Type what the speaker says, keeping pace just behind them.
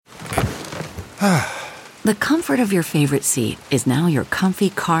The comfort of your favorite seat is now your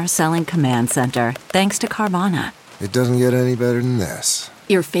comfy car selling command center, thanks to Carvana. It doesn't get any better than this.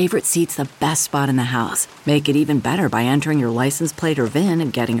 Your favorite seat's the best spot in the house. Make it even better by entering your license plate or VIN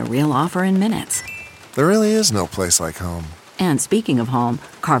and getting a real offer in minutes. There really is no place like home. And speaking of home,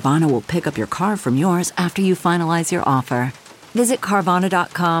 Carvana will pick up your car from yours after you finalize your offer. Visit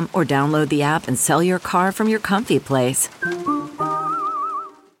Carvana.com or download the app and sell your car from your comfy place.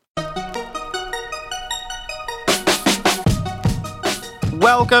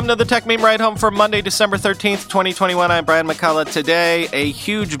 Welcome to the Tech Meme Ride Home for Monday, December 13th, 2021. I'm Brian McCullough. Today, a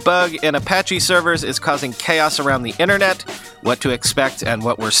huge bug in Apache servers is causing chaos around the internet, what to expect and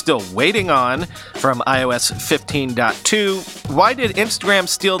what we're still waiting on from iOS 15.2, why did Instagram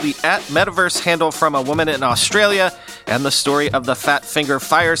steal the @Metaverse handle from a woman in Australia, and the story of the Fat Finger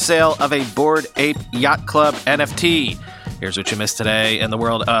fire sale of a Bored Ape Yacht Club NFT. Here's what you missed today in the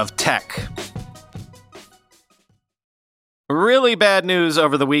world of tech. Really bad news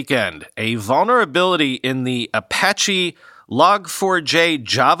over the weekend. A vulnerability in the Apache Log4j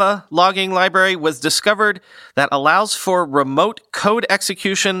Java logging library was discovered that allows for remote code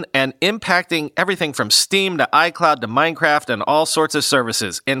execution and impacting everything from Steam to iCloud to Minecraft and all sorts of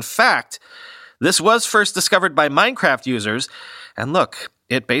services. In fact, this was first discovered by Minecraft users, and look,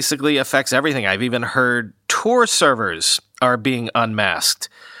 it basically affects everything. I've even heard Tor servers are being unmasked.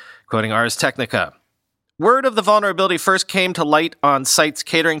 Quoting Ars Technica. Word of the vulnerability first came to light on sites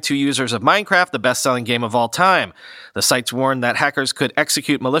catering to users of Minecraft, the best-selling game of all time. The sites warned that hackers could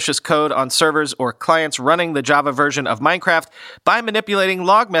execute malicious code on servers or clients running the Java version of Minecraft by manipulating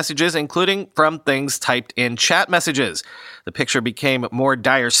log messages, including from things typed in chat messages. The picture became more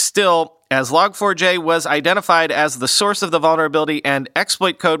dire still as Log4j was identified as the source of the vulnerability and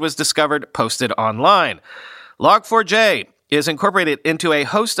exploit code was discovered posted online. Log4j is incorporated into a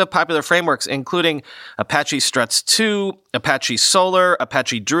host of popular frameworks, including Apache Struts 2, Apache Solr,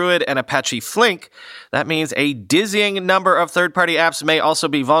 Apache Druid, and Apache Flink. That means a dizzying number of third-party apps may also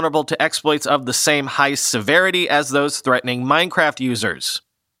be vulnerable to exploits of the same high severity as those threatening Minecraft users.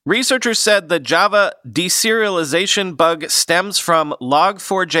 Researchers said the Java deserialization bug stems from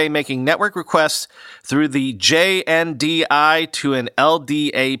Log4j making network requests through the JNDI to an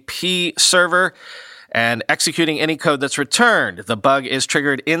LDAP server and executing any code that's returned. The bug is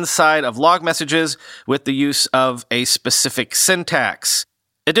triggered inside of log messages with the use of a specific syntax.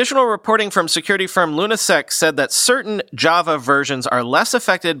 Additional reporting from security firm Lunasec said that certain Java versions are less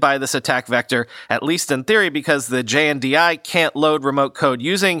affected by this attack vector, at least in theory, because the JNDI can't load remote code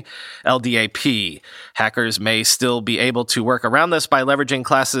using LDAP. Hackers may still be able to work around this by leveraging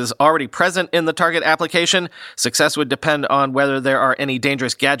classes already present in the target application. Success would depend on whether there are any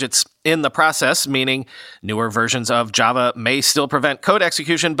dangerous gadgets in the process, meaning newer versions of Java may still prevent code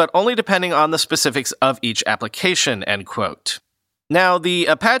execution, but only depending on the specifics of each application, end quote. Now, the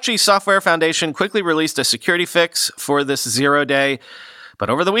Apache Software Foundation quickly released a security fix for this 0-day, but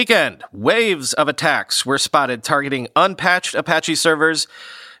over the weekend, waves of attacks were spotted targeting unpatched Apache servers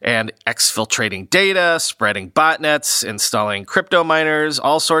and exfiltrating data, spreading botnets, installing crypto miners,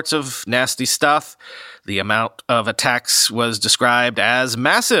 all sorts of nasty stuff. The amount of attacks was described as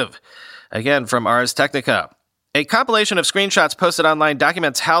massive. Again, from Ars Technica. A compilation of screenshots posted online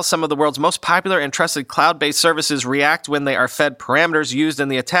documents how some of the world's most popular and trusted cloud-based services react when they are fed parameters used in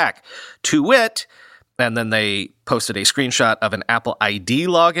the attack. To wit, and then they posted a screenshot of an Apple ID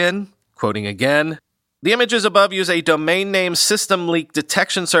login, quoting again, the images above use a domain name system leak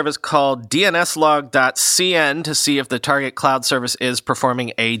detection service called dnslog.cn to see if the target cloud service is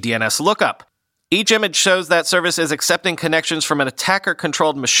performing a DNS lookup. Each image shows that service is accepting connections from an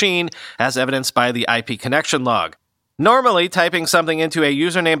attacker-controlled machine, as evidenced by the IP connection log. Normally, typing something into a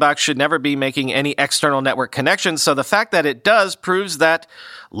username box should never be making any external network connections, so the fact that it does proves that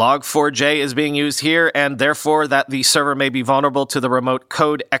Log4j is being used here, and therefore that the server may be vulnerable to the remote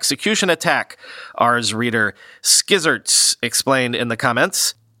code execution attack, Ars reader Skizzerts explained in the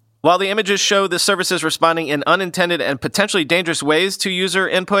comments. While the images show the services responding in unintended and potentially dangerous ways to user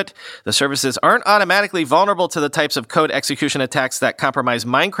input, the services aren't automatically vulnerable to the types of code execution attacks that compromise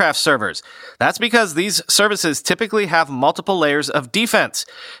Minecraft servers. That's because these services typically have multiple layers of defense.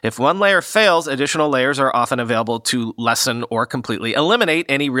 If one layer fails, additional layers are often available to lessen or completely eliminate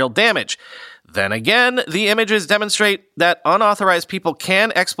any real damage. Then again, the images demonstrate that unauthorized people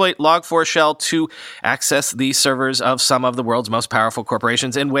can exploit Log4Shell to access the servers of some of the world's most powerful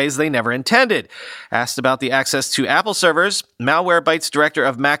corporations in ways they never intended. Asked about the access to Apple servers, Malwarebytes director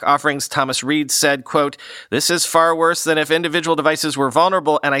of Mac offerings Thomas Reed said, quote, "This is far worse than if individual devices were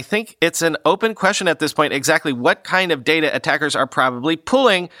vulnerable, and I think it's an open question at this point exactly what kind of data attackers are probably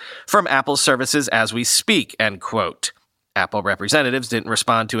pulling from Apple's services as we speak," end quote. Apple representatives didn't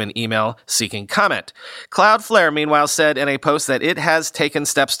respond to an email seeking comment. Cloudflare, meanwhile, said in a post that it has taken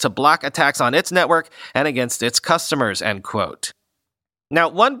steps to block attacks on its network and against its customers, end quote. Now,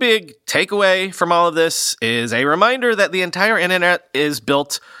 one big takeaway from all of this is a reminder that the entire internet is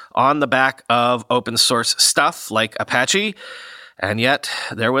built on the back of open source stuff like Apache, and yet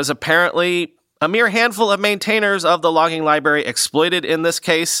there was apparently a mere handful of maintainers of the logging library exploited in this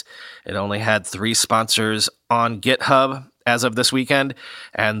case. It only had 3 sponsors on GitHub as of this weekend,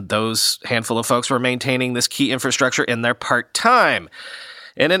 and those handful of folks were maintaining this key infrastructure in their part-time.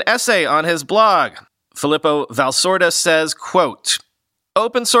 In an essay on his blog, Filippo Valsorda says, quote,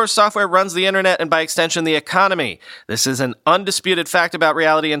 "Open source software runs the internet and by extension the economy. This is an undisputed fact about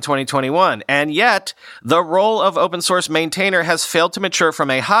reality in 2021. And yet, the role of open source maintainer has failed to mature from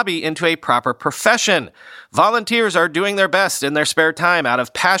a hobby into a proper profession. Volunteers are doing their best in their spare time out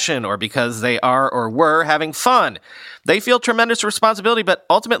of passion or because they are or were having fun. They feel tremendous responsibility, but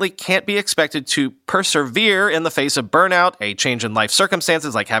ultimately can't be expected to persevere in the face of burnout, a change in life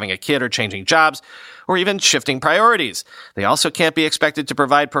circumstances like having a kid or changing jobs, or even shifting priorities. They also can't be expected to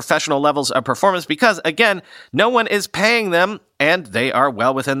provide professional levels of performance because, again, no one is paying them, and they are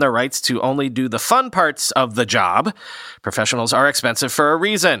well within their rights to only do the fun parts of the job. Professionals are expensive for a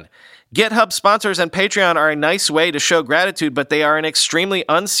reason. GitHub sponsors and Patreon are a nice way to show gratitude, but they are an extremely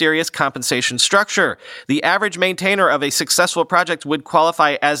unserious compensation structure. The average maintainer of a successful project would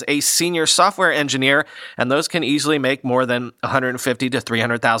qualify as a senior software engineer, and those can easily make more than $150,000 to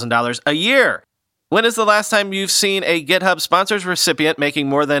 $300,000 a year. When is the last time you've seen a GitHub sponsors recipient making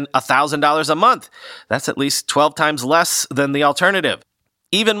more than $1,000 a month? That's at least 12 times less than the alternative.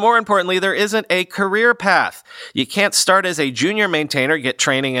 Even more importantly, there isn't a career path. You can't start as a junior maintainer, get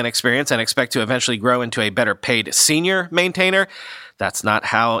training and experience, and expect to eventually grow into a better paid senior maintainer. That's not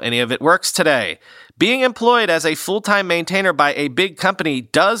how any of it works today. Being employed as a full-time maintainer by a big company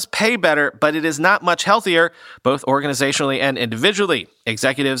does pay better, but it is not much healthier, both organizationally and individually.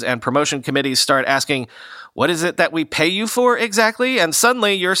 Executives and promotion committees start asking, what is it that we pay you for exactly? And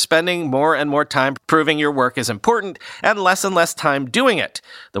suddenly you're spending more and more time proving your work is important and less time doing it.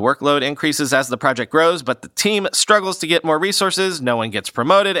 The workload increases as the project grows, but the team struggles to get more resources, no one gets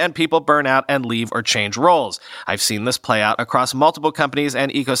promoted, and people burn out and leave or change roles. I've seen this play out across multiple companies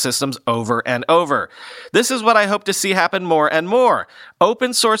and ecosystems over and over. This is what I hope to see happen more and more.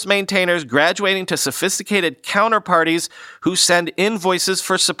 Open source maintainers graduating to sophisticated counterparties who send invoices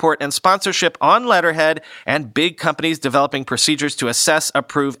for support and sponsorship on letterhead, and big companies developing procedures to assess,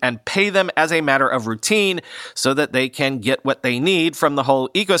 approve, and pay them as a matter of routine so that they can get what they need from the whole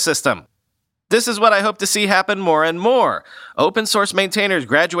ecosystem. This is what I hope to see happen more and more. Open source maintainers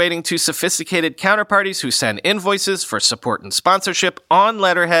graduating to sophisticated counterparties who send invoices for support and sponsorship on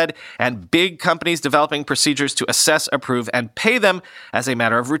letterhead, and big companies developing procedures to assess, approve, and pay them as a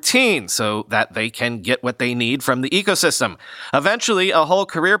matter of routine so that they can get what they need from the ecosystem. Eventually, a whole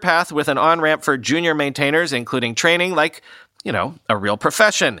career path with an on-ramp for junior maintainers, including training like a real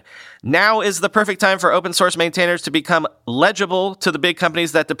profession. Now is the perfect time for open source maintainers to become legible to the big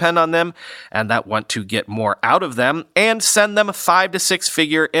companies that depend on them and that want to get more out of them and send them 5 to 6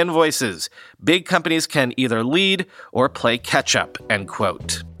 figure invoices. Big companies can either lead or play catch up, end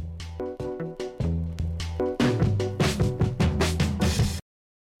quote.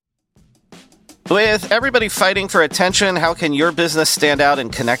 With everybody fighting for attention, how can your business stand out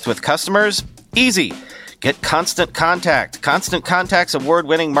and connect with customers? Easy. Get Constant Contact. Constant Contact's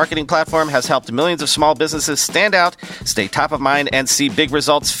award-winning marketing platform has helped millions of small businesses stand out, stay top of mind, and see big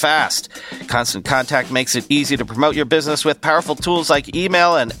results fast. Constant Contact makes it easy to promote your business with powerful tools like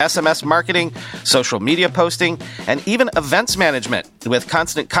email and SMS marketing, social media posting, and even events management. With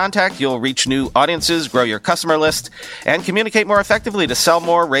Constant Contact, you'll reach new audiences, grow your customer list, and communicate more effectively to sell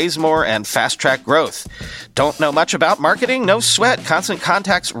more, raise more, and fast-track growth. Don't know much about marketing? No sweat. Constant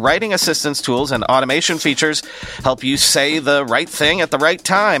Contact's writing assistance tools and automation features features help you say the right thing at the right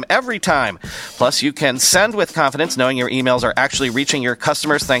time, every time. Plus, you can send with confidence knowing your emails are actually reaching your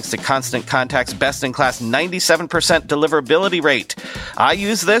customers thanks to Constant Contact's best-in-class 97% deliverability rate. I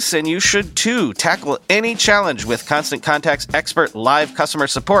use this, and you should too. Tackle any challenge with Constant Contact's expert live customer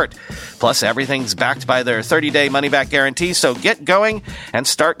support. Plus, everything's backed by their 30-day money-back guarantee, so get going and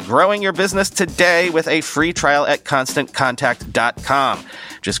start growing your business today with a free trial at ConstantContact.com.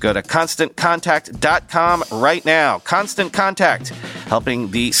 Just go to ConstantContact.com right now. Constant Contact, helping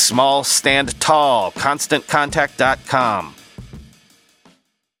the small stand tall. ConstantContact.com.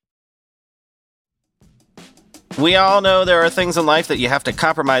 We all know there are things in life that you have to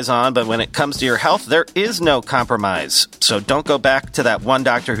compromise on, but when it comes to your health, there is no compromise. So don't go back to that one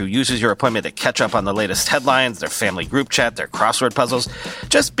doctor who uses your appointment to catch up on the latest headlines, their family group chat, their crossword puzzles,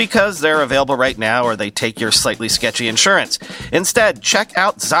 just because they're available right now or they take your slightly sketchy insurance. Instead, check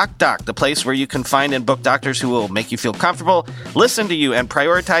out ZocDoc, the place where you can find and book doctors who will make you feel comfortable, listen to you, and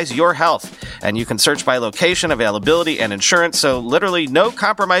prioritize your health. And you can search by location, availability, and insurance, so literally no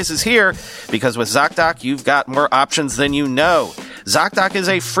compromises here, because with ZocDoc, you've got more options than you know. ZocDoc is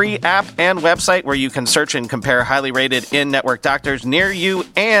a free app and website where you can search and compare highly rated in-network doctors near you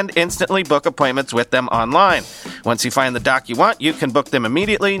and instantly book appointments with them online. Once you find the doc you want, you can book them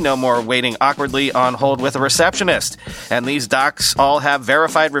immediately, no more waiting awkwardly on hold with a receptionist. And these docs all have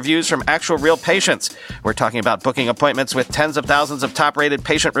verified reviews from actual real patients. We're talking about booking appointments with tens of thousands of top-rated,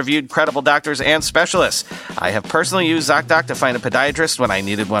 patient-reviewed, credible doctors and specialists. I have personally used ZocDoc to find a podiatrist when I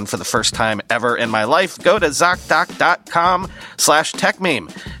needed one for the first time ever in my life. Go to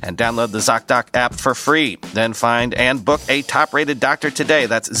ZocDoc.com/TechMeme and download the ZocDoc app for free. Then find and book a top-rated doctor today.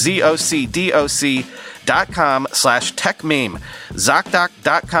 That's ZocDoc.com/TechMeme.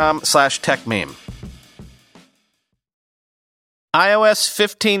 ZocDoc.com/TechMeme. iOS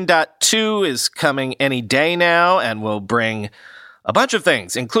 15.2 is coming any day now and will bring a bunch of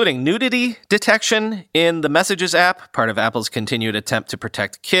things, including nudity detection in the Messages app, part of Apple's continued attempt to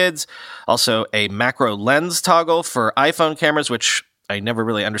protect kids. Also, a macro lens toggle for iPhone cameras, which I never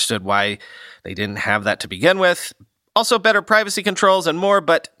really understood why they didn't have that to begin with. Also, better privacy controls and more,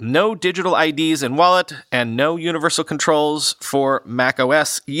 but no digital IDs in Wallet and no universal controls for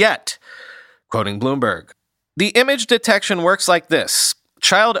macOS yet. Quoting Bloomberg. The image detection works like this.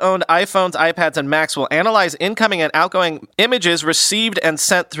 Child-owned iPhones, iPads, and Macs will analyze incoming and outgoing images received and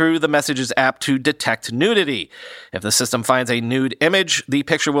sent through the Messages app to detect nudity. If the system finds a nude image, the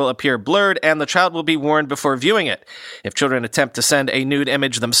picture will appear blurred and the child will be warned before viewing it. If children attempt to send a nude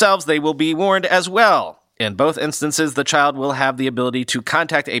image themselves, they will be warned as well. In both instances, the child will have the ability to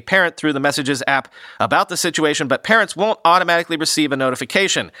contact a parent through the Messages app about the situation, but parents won't automatically receive a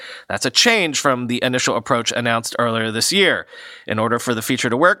notification. That's a change from the initial approach announced earlier this year. In order for the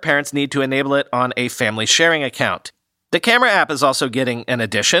feature to work, parents need to enable it on a family sharing account. The camera app is also getting an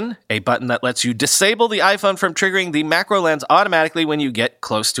addition, a button that lets you disable the iPhone from triggering the macro lens automatically when you get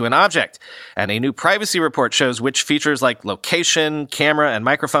close to an object. And a new privacy report shows which features like location, camera, and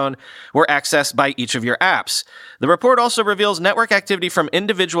microphone were accessed by each of your apps. The report also reveals network activity from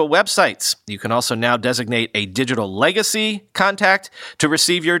individual websites. You can also now designate a digital legacy contact to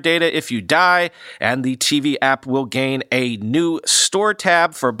receive your data if you die, and the TV app will gain a new store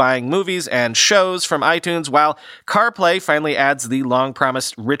tab for buying movies and shows from iTunes, while CarPlay finally adds the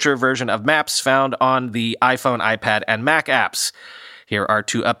long-promised richer version of Maps found on the iPhone, iPad, and Mac apps. Here are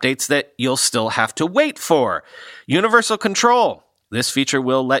two updates that you'll still have to wait for. Universal Control. This feature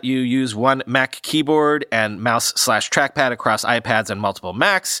will let you use one Mac keyboard and mouse/trackpad across iPads and multiple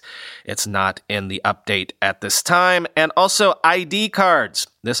Macs. It's not in the update at this time. And also ID cards.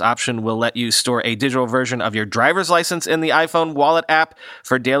 This option will let you store a digital version of your driver's license in the iPhone Wallet app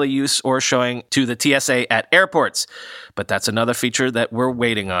for daily use or showing to the TSA at airports. But that's another feature that we're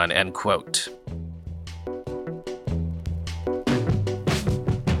waiting on, end quote.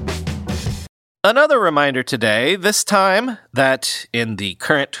 Another reminder today, this time, that in the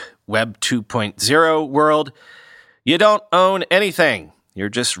current Web 2.0 world, you don't own anything. You're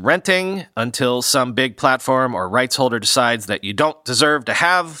just renting until some big platform or rights holder decides that you don't deserve to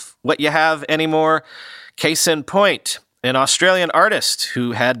have what you have anymore. Case in point, an Australian artist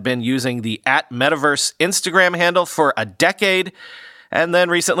who had been using the @Metaverse Instagram handle for a decade and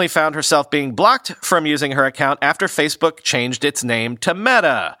then recently found herself being blocked from using her account after Facebook changed its name to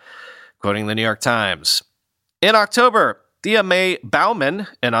Meta. Quoting the New York Times. In October, Thea Mae Bauman,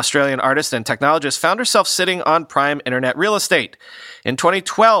 an Australian artist and technologist, found herself sitting on prime internet real estate. In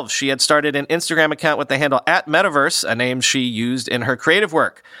 2012, she had started an Instagram account with the handle @Metaverse, a name she used in her creative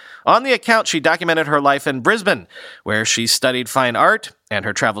work. On the account, she documented her life in Brisbane, where she studied fine art, and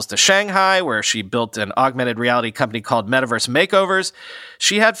her travels to Shanghai, where she built an augmented reality company called Metaverse Makeovers.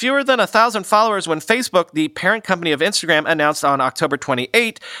 She had fewer than 1,000 followers when Facebook, the parent company of Instagram, announced on October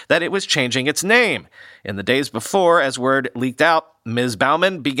 28 that it was changing its name. In the days before, as word leaked out, Ms.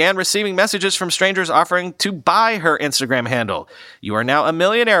 Bauman began receiving messages from strangers offering to buy her Instagram handle. "You are now a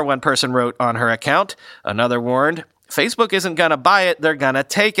millionaire," one person wrote on her account. Another warned, "Facebook isn't going to buy it, they're going to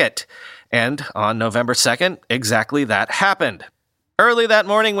take it." And on November 2nd, exactly that happened. Early that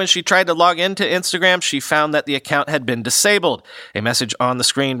morning, when she tried to log into Instagram, she found that the account had been disabled. A message on the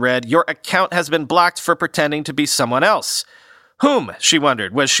screen read, "Your account has been blocked for pretending to be someone else." Whom, she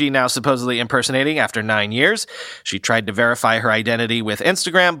wondered, was she now supposedly impersonating after 9 years? She tried to verify her identity with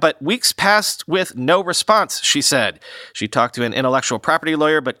Instagram, but weeks passed with no response, she said. She talked to an intellectual property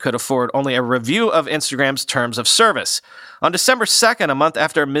lawyer, but could afford only a review of Instagram's terms of service. On December 2nd, a month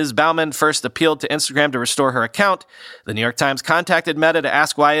after Ms. Bauman first appealed to Instagram to restore her account, the New York Times contacted Meta to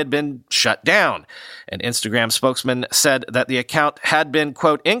ask why it had been shut down. An Instagram spokesman said that the account had been,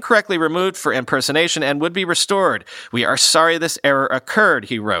 quote, "incorrectly removed for impersonation and would be restored. We are sorry this error occurred,"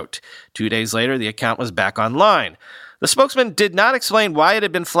 he wrote. 2 days later, the account was back online. The spokesman did not explain why it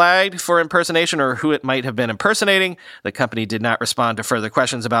had been flagged for impersonation or who it might have been impersonating. The company did not respond to further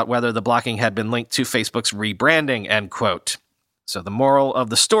questions about whether the blocking had been linked to Facebook's rebranding, end quote. So the moral of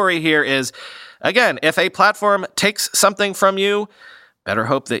the story here is, again, if a platform takes something from you, better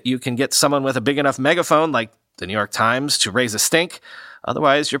hope that you can get someone with a big enough megaphone like the New York Times to raise a stink.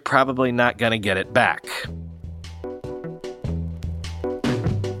 Otherwise, you're probably not going to get it back.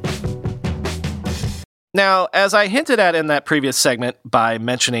 Now, as I hinted at in that previous segment by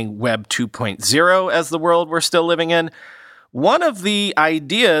mentioning Web 2.0 as the world we're still living in, one of the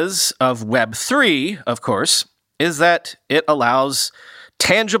ideas of Web 3, of course, is that it allows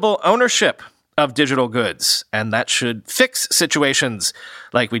tangible ownership of digital goods, and that should fix situations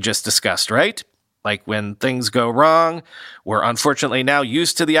like we just discussed, right? Like when things go wrong, we're unfortunately now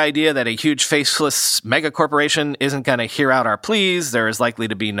used to the idea that a huge faceless megacorporation isn't going to hear out our pleas. There is likely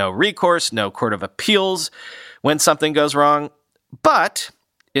to be no recourse, no court of appeals when something goes wrong. But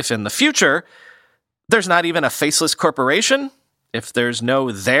if in the future there's not even a faceless corporation, if there's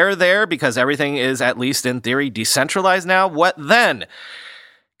no there because everything is at least in theory decentralized now, what then?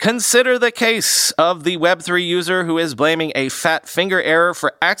 Consider the case of the Web3 user who is blaming a fat finger error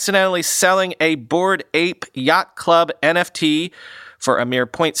for accidentally selling a Bored Ape Yacht Club NFT for a mere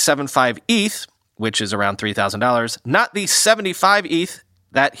 0.75 ETH, which is around $3,000, not the 75 ETH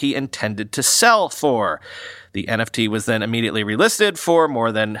that he intended to sell for. The NFT was then immediately relisted for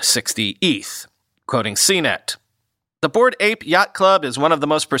more than 60 ETH. Quoting CNET. The Bored Ape Yacht Club is one of the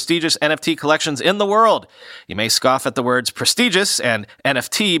most prestigious NFT collections in the world. You may scoff at the words prestigious and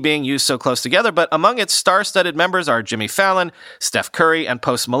NFT being used so close together, but among its star-studded members are Jimmy Fallon, Steph Curry, and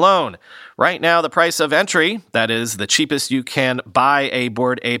Post Malone. Right now, the price of entry, that is, the cheapest you can buy a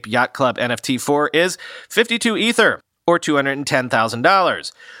Bored Ape Yacht Club NFT for, is 52 Ether. Or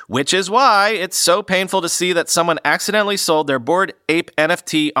 $210,000, which is why it's so painful to see that someone accidentally sold their Bored Ape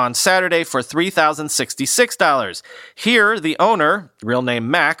NFT on Saturday for $3,066. Here, the owner, real name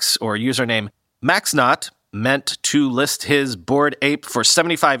Max, or username Maxnot, meant to list his Bored Ape for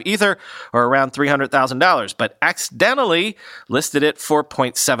 75 Ether, or around $300,000, but accidentally listed it for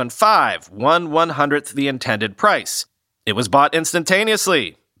 0.75, 1/100th the intended price. It was bought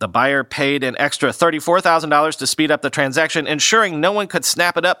instantaneously. The buyer paid an extra $34,000 to speed up the transaction, ensuring no one could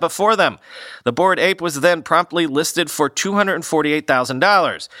snap it up before them. The Bored Ape was then promptly listed for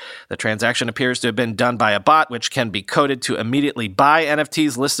 $248,000. The transaction appears to have been done by a bot, which can be coded to immediately buy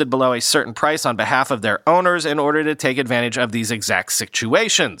NFTs listed below a certain price on behalf of their owners in order to take advantage of these exact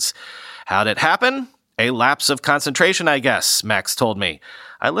situations. How'd it happen? A lapse of concentration, I guess, Max told me.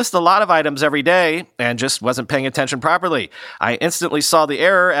 I list a lot of items every day and just wasn't paying attention properly. I instantly saw the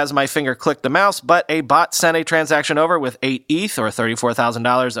error as my finger clicked the mouse, but a bot sent a transaction over with 8 ETH or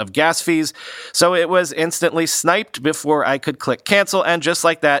 $34,000 of gas fees, so it was instantly sniped before I could click cancel, and just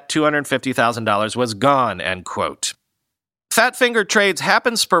like that, $250,000 was gone, end quote. Fat finger trades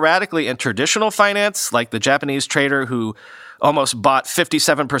happen sporadically in traditional finance, like the Japanese trader who almost bought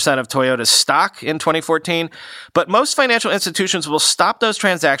 57% of Toyota's stock in 2014, but most financial institutions will stop those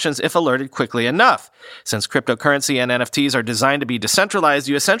transactions if alerted quickly enough. Since cryptocurrency and NFTs are designed to be decentralized,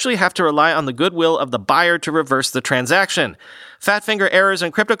 you essentially have to rely on the goodwill of the buyer to reverse the transaction. Fat finger errors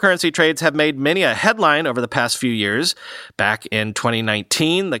in cryptocurrency trades have made many a headline over the past few years. Back in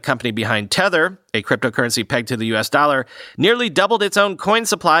 2019, the company behind Tether, a cryptocurrency pegged to the US dollar, nearly doubled its own coin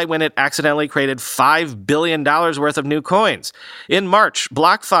supply when it accidentally created $5 billion worth of new coins. In March,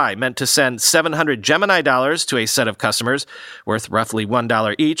 BlockFi meant to send 700 Gemini dollars to a set of customers, worth roughly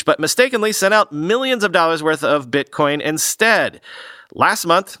 $1 each, but mistakenly sent out millions of dollars worth of Bitcoin instead. Last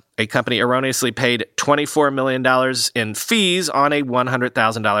month, a company erroneously paid $24 million in fees on a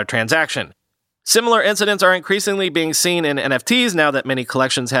 $100,000 transaction. Similar incidents are increasingly being seen in NFTs now that many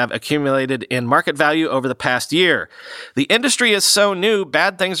collections have accumulated in market value over the past year. The industry is so new,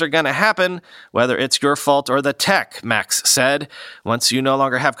 bad things are going to happen, whether it's your fault or the tech, Max said. Once you no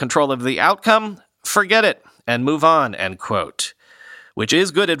longer have control of the outcome, forget it and move on, end quote. Which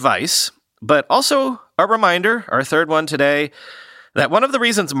is good advice, but also a reminder, our third one today, that one of the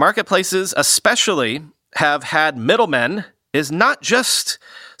reasons marketplaces especially have had middlemen is not just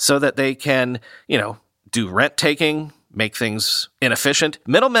so that they can, do rent taking, make things inefficient.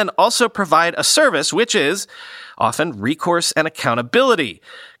 Middlemen also provide a service, which is often recourse and accountability.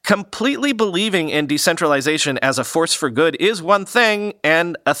 Completely believing in decentralization as a force for good is one thing,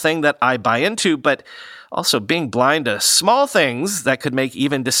 and a thing that I buy into, but also being blind to small things that could make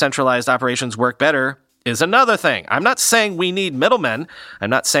even decentralized operations work better is another thing. I'm not saying we need middlemen. I'm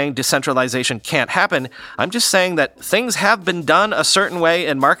not saying decentralization can't happen. I'm just saying that things have been done a certain way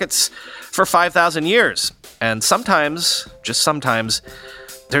in markets for 5,000 years. And sometimes, just sometimes,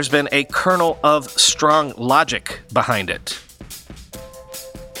 there's been a kernel of strong logic behind it.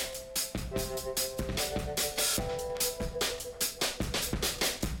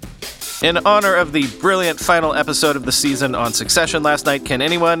 In honor of the brilliant final episode of the season on Succession last night, can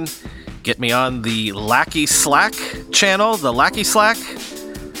anyone get me on the Lackey Slack channel, the Lackey Slack?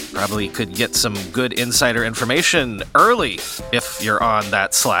 Probably could get some good insider information early if you're on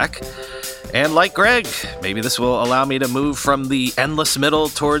that Slack. And like Greg, maybe this will allow me to move from the endless middle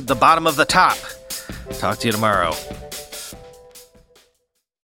toward the bottom of the top. Talk to you tomorrow.